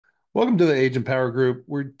Welcome to the Agent Power Group.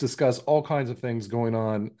 We discuss all kinds of things going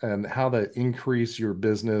on and how to increase your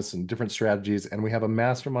business and different strategies. And we have a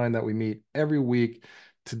mastermind that we meet every week.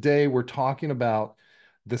 Today, we're talking about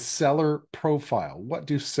the seller profile. What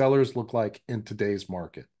do sellers look like in today's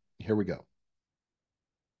market? Here we go.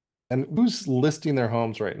 And who's listing their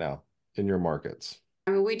homes right now in your markets?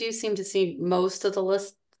 I mean, we do seem to see most of the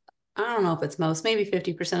list. I don't know if it's most, maybe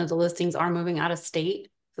 50% of the listings are moving out of state,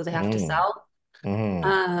 so they have to Mm, sell.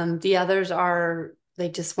 mm. The others are they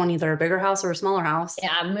just want either a bigger house or a smaller house.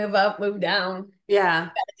 Yeah, move up, move down, Yeah.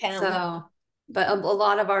 out of town. So, but a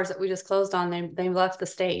lot of ours that we just closed on, they left the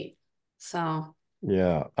state. So,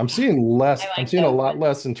 Yeah, I'm seeing less. I I'm like seeing a those. lot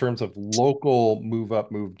less in terms of local move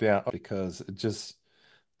up, move down because it just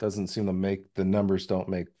doesn't seem to make the numbers don't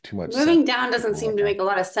make too much sense moving down doesn't seem right to now. make a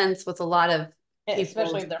lot of sense with a lot of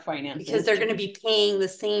Especially people if they're because financing. they're going to be paying the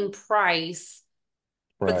same price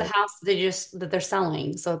for the Right. house that they're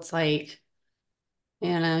selling. So it's like,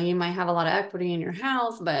 you might have a lot of equity in your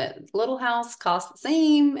house, but little house costs the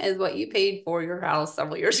same as what you paid for your house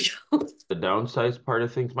several years ago. The downsize part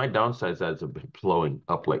of things, my downsize ads have been blowing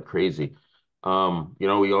up like crazy. We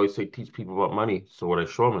always say teach people about money. So what I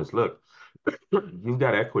show them is, look, you've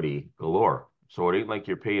got equity galore. So it ain't like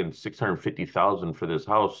you're paying 650,000 for this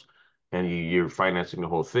house and you're financing the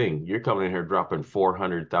whole thing. You're coming in here dropping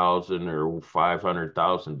 400,000 or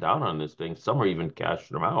 500,000 down on this thing. Some are even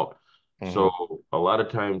cashing them out. Hmm. So a lot of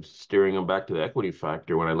times steering them back to the equity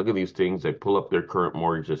factor. When I look at these things, I pull up their current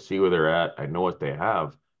mortgage, I see where they're at. I know what they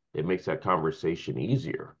have. It makes that conversation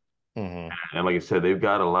easier. Hmm. And like I said, they've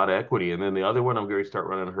got a lot of equity. And then the other one I'm going to start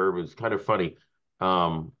running Herb is kind of funny.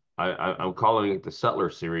 I'm calling it the settler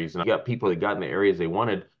series, and I got people that got in the areas they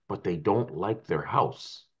wanted, but they don't like their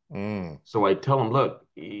house. Mm. So I tell them, look,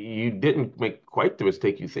 you didn't make quite the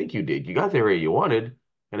mistake you think you did. You got the area you wanted,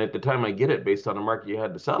 and at the time I get it, based on the market, you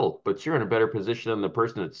had to settle. But you're in a better position than the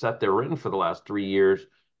person that sat there renting for the last 3 years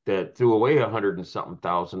that threw away a hundred and something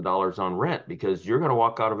 $1,000 on rent because you're going to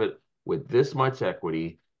walk out of it with this much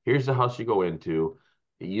equity. Here's the house you go into.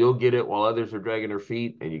 You'll get it while others are dragging their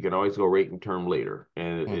feet, and you can always go rate and term later.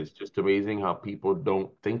 And Mm. it's just amazing how people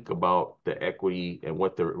don't think about the equity and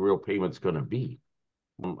what the real payment's going to be.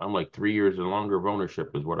 I'm like 3 years and longer of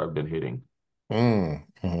ownership is what I've been hitting. Mm.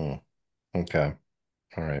 Mhm. Okay.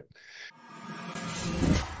 All right.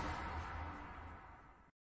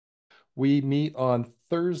 We meet on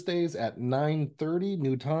Thursdays at 9:30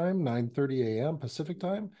 new time, 9:30 a.m. Pacific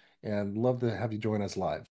time, and love to have you join us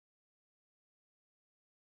live.